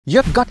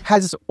Your gut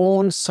has its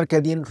own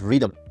circadian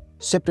rhythm,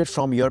 separate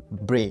from your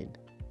brain.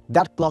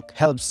 That clock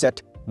helps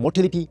set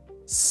motility,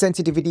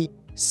 sensitivity,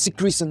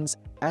 secretions,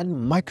 and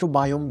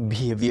microbiome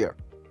behavior.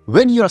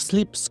 When your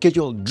sleep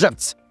schedule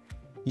drifts,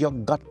 your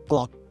gut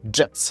clock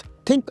drifts.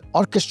 Think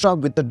orchestra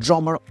with the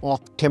drummer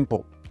off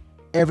tempo.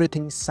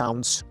 Everything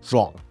sounds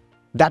wrong.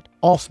 That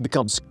off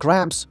becomes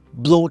cramps,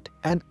 bloat,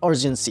 and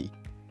urgency.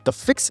 The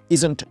fix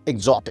isn't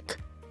exotic,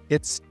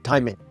 it's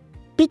timing.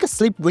 Pick a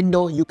sleep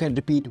window you can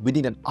repeat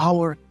within an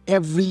hour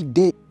every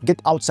day. Get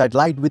outside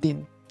light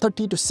within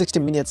 30 to 60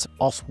 minutes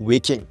of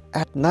waking.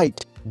 At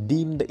night,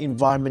 dim the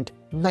environment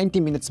 90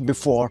 minutes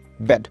before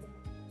bed.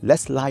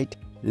 Less light,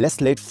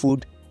 less late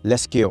food,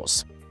 less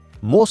chaos.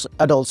 Most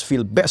adults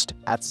feel best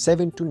at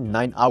 7 to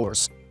 9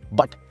 hours,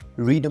 but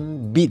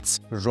rhythm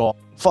beats raw.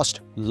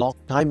 First, lock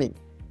timing,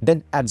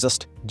 then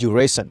adjust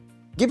duration.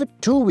 Give it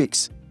 2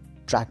 weeks.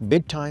 Track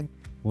bedtime,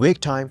 wake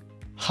time,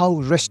 how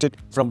rested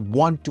from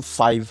 1 to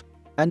 5,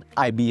 and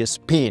IBS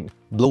pain,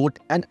 bloat,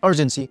 and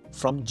urgency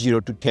from 0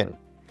 to 10.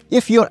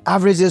 If your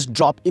averages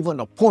drop even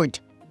a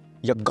point,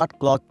 your gut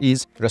clock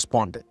is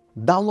responding.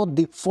 Download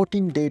the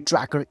 14-day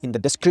tracker in the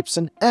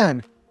description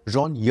and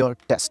run your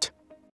test.